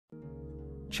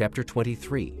Chapter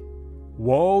 23.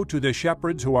 Woe to the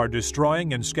shepherds who are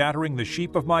destroying and scattering the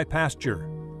sheep of my pasture,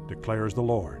 declares the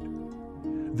Lord.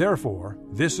 Therefore,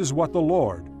 this is what the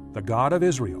Lord, the God of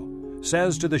Israel,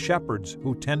 says to the shepherds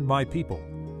who tend my people.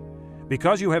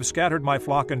 Because you have scattered my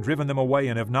flock and driven them away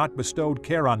and have not bestowed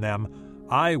care on them,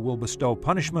 I will bestow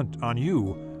punishment on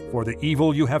you for the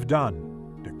evil you have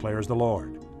done, declares the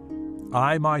Lord.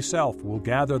 I myself will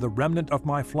gather the remnant of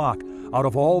my flock out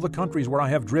of all the countries where I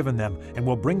have driven them, and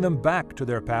will bring them back to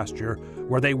their pasture,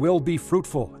 where they will be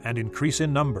fruitful and increase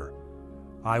in number.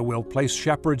 I will place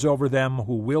shepherds over them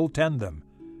who will tend them,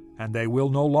 and they will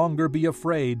no longer be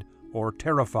afraid or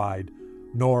terrified,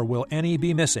 nor will any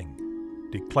be missing,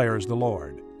 declares the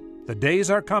Lord. The days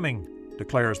are coming,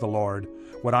 declares the Lord,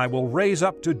 when I will raise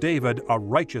up to David a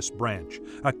righteous branch,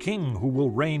 a king who will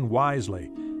reign wisely,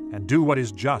 and do what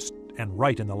is just and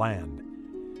right in the land.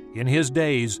 In his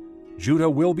days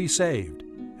Judah will be saved,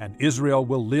 and Israel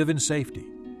will live in safety.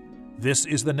 This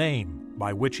is the name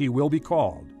by which he will be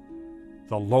called,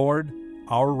 the Lord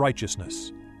our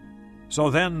righteousness.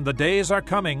 So then the days are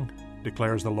coming,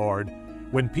 declares the Lord,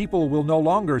 when people will no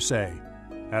longer say,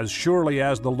 As surely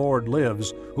as the Lord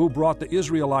lives, who brought the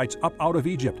Israelites up out of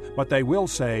Egypt, but they will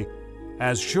say,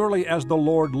 As surely as the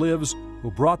Lord lives,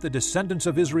 who brought the descendants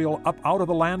of Israel up out of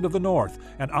the land of the north,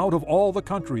 and out of all the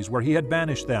countries where he had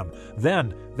banished them.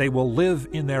 Then they will live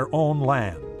in their own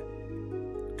land.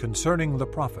 Concerning the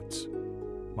prophets,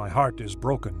 my heart is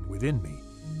broken within me.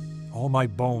 All my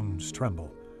bones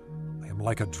tremble. I am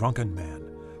like a drunken man,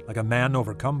 like a man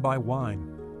overcome by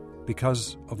wine,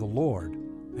 because of the Lord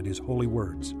and his holy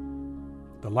words.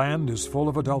 The land is full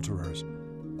of adulterers.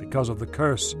 Because of the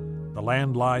curse, the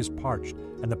land lies parched,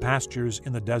 and the pastures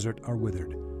in the desert are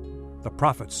withered. The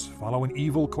prophets follow an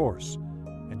evil course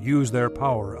and use their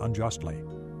power unjustly.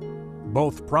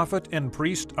 Both prophet and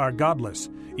priest are godless.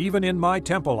 Even in my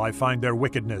temple I find their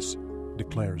wickedness,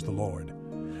 declares the Lord.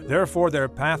 Therefore their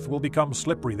path will become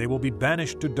slippery. They will be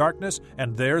banished to darkness,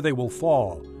 and there they will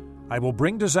fall. I will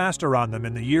bring disaster on them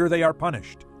in the year they are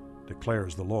punished,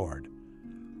 declares the Lord.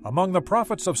 Among the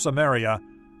prophets of Samaria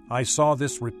I saw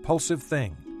this repulsive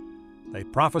thing. They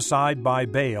prophesied by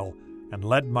Baal and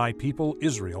led my people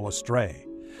Israel astray.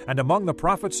 And among the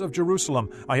prophets of Jerusalem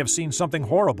I have seen something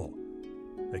horrible.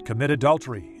 They commit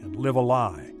adultery and live a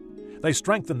lie. They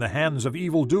strengthen the hands of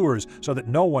evildoers so that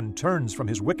no one turns from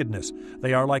his wickedness.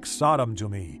 They are like Sodom to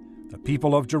me. The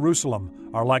people of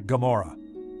Jerusalem are like Gomorrah.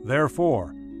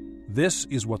 Therefore, this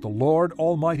is what the Lord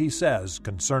Almighty says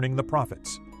concerning the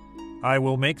prophets. I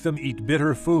will make them eat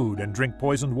bitter food and drink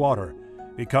poisoned water,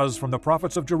 because from the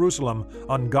prophets of Jerusalem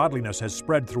ungodliness has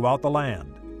spread throughout the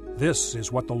land. This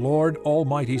is what the Lord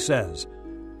Almighty says.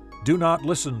 Do not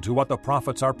listen to what the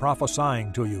prophets are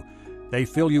prophesying to you. They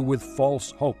fill you with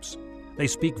false hopes. They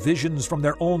speak visions from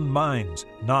their own minds,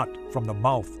 not from the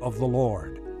mouth of the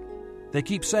Lord. They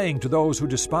keep saying to those who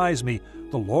despise me,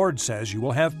 The Lord says you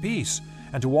will have peace.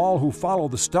 And to all who follow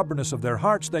the stubbornness of their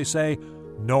hearts they say,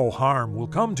 No harm will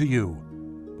come to you.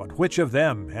 But which of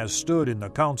them has stood in the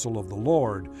counsel of the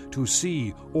Lord to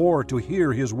see or to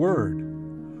hear his word?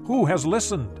 Who has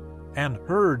listened and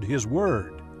heard his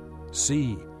word?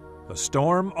 See, the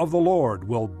storm of the Lord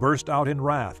will burst out in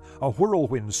wrath, a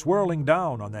whirlwind swirling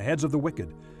down on the heads of the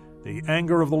wicked. The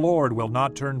anger of the Lord will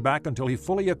not turn back until he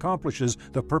fully accomplishes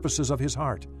the purposes of his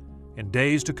heart. In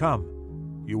days to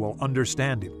come, you will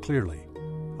understand it clearly.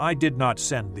 I did not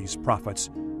send these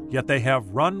prophets, yet they have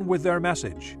run with their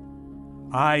message.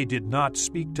 I did not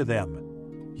speak to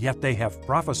them, yet they have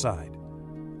prophesied.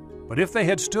 But if they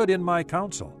had stood in my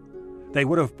counsel, they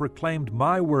would have proclaimed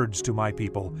my words to my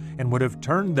people, and would have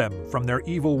turned them from their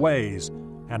evil ways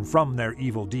and from their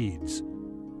evil deeds.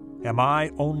 Am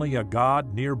I only a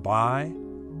God nearby,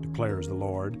 declares the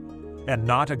Lord, and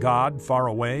not a God far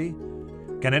away?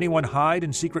 Can anyone hide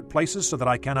in secret places so that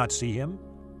I cannot see him?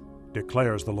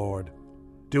 Declares the Lord.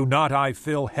 Do not I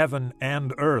fill heaven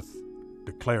and earth,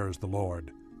 declares the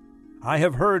Lord. I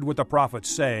have heard what the prophets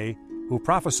say, who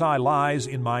prophesy lies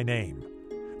in my name.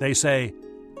 They say,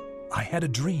 I had a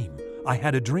dream, I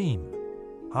had a dream.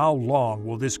 How long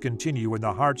will this continue in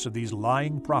the hearts of these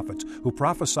lying prophets who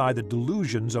prophesy the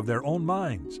delusions of their own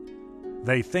minds?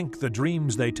 They think the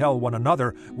dreams they tell one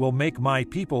another will make my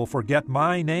people forget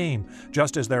my name,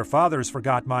 just as their fathers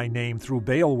forgot my name through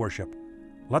Baal worship.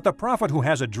 Let the prophet who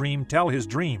has a dream tell his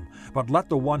dream, but let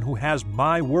the one who has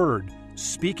my word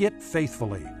speak it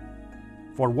faithfully.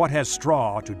 For what has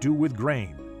straw to do with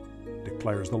grain,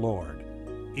 declares the Lord?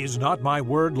 Is not my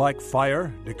word like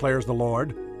fire, declares the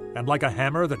Lord, and like a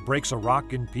hammer that breaks a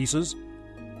rock in pieces?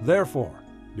 Therefore,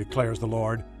 declares the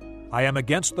Lord, I am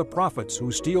against the prophets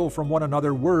who steal from one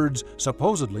another words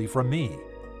supposedly from me.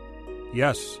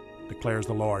 Yes, declares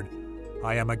the Lord,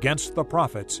 I am against the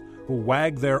prophets who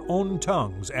wag their own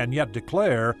tongues and yet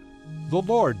declare, the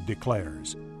Lord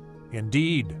declares.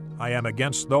 Indeed, I am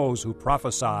against those who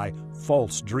prophesy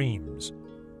false dreams,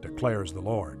 declares the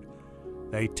Lord.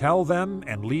 They tell them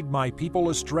and lead my people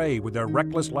astray with their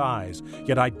reckless lies,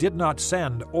 yet I did not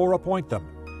send or appoint them.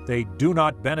 They do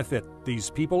not benefit these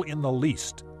people in the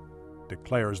least,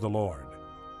 declares the Lord.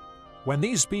 When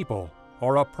these people,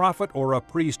 or a prophet or a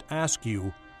priest, ask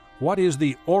you, what is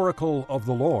the oracle of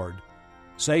the Lord?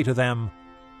 Say to them,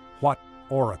 what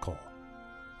oracle?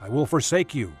 I will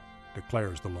forsake you,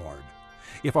 declares the Lord.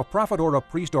 If a prophet or a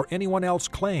priest or anyone else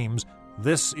claims,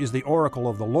 this is the oracle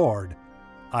of the Lord,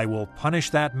 I will punish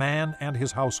that man and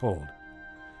his household.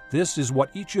 This is what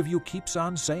each of you keeps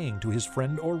on saying to his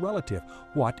friend or relative.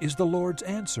 What is the Lord's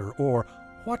answer? Or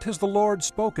what has the Lord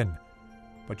spoken?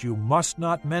 But you must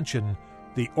not mention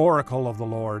the oracle of the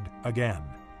Lord again,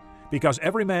 because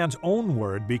every man's own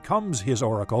word becomes his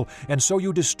oracle, and so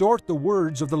you distort the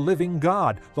words of the living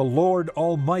God, the Lord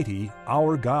Almighty,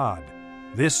 our God.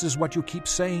 This is what you keep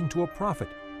saying to a prophet.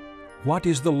 What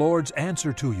is the Lord's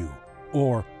answer to you?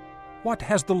 Or, what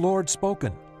has the Lord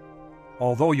spoken?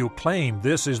 Although you claim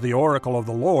this is the oracle of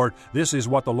the Lord, this is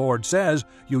what the Lord says,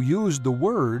 you use the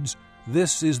words,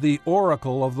 this is the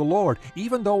oracle of the Lord,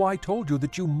 even though I told you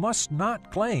that you must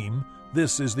not claim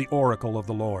this is the oracle of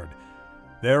the Lord.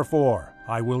 Therefore,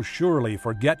 I will surely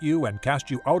forget you and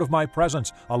cast you out of my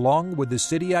presence, along with the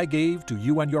city I gave to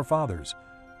you and your fathers.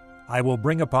 I will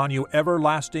bring upon you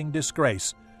everlasting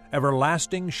disgrace,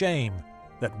 everlasting shame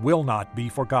that will not be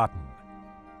forgotten.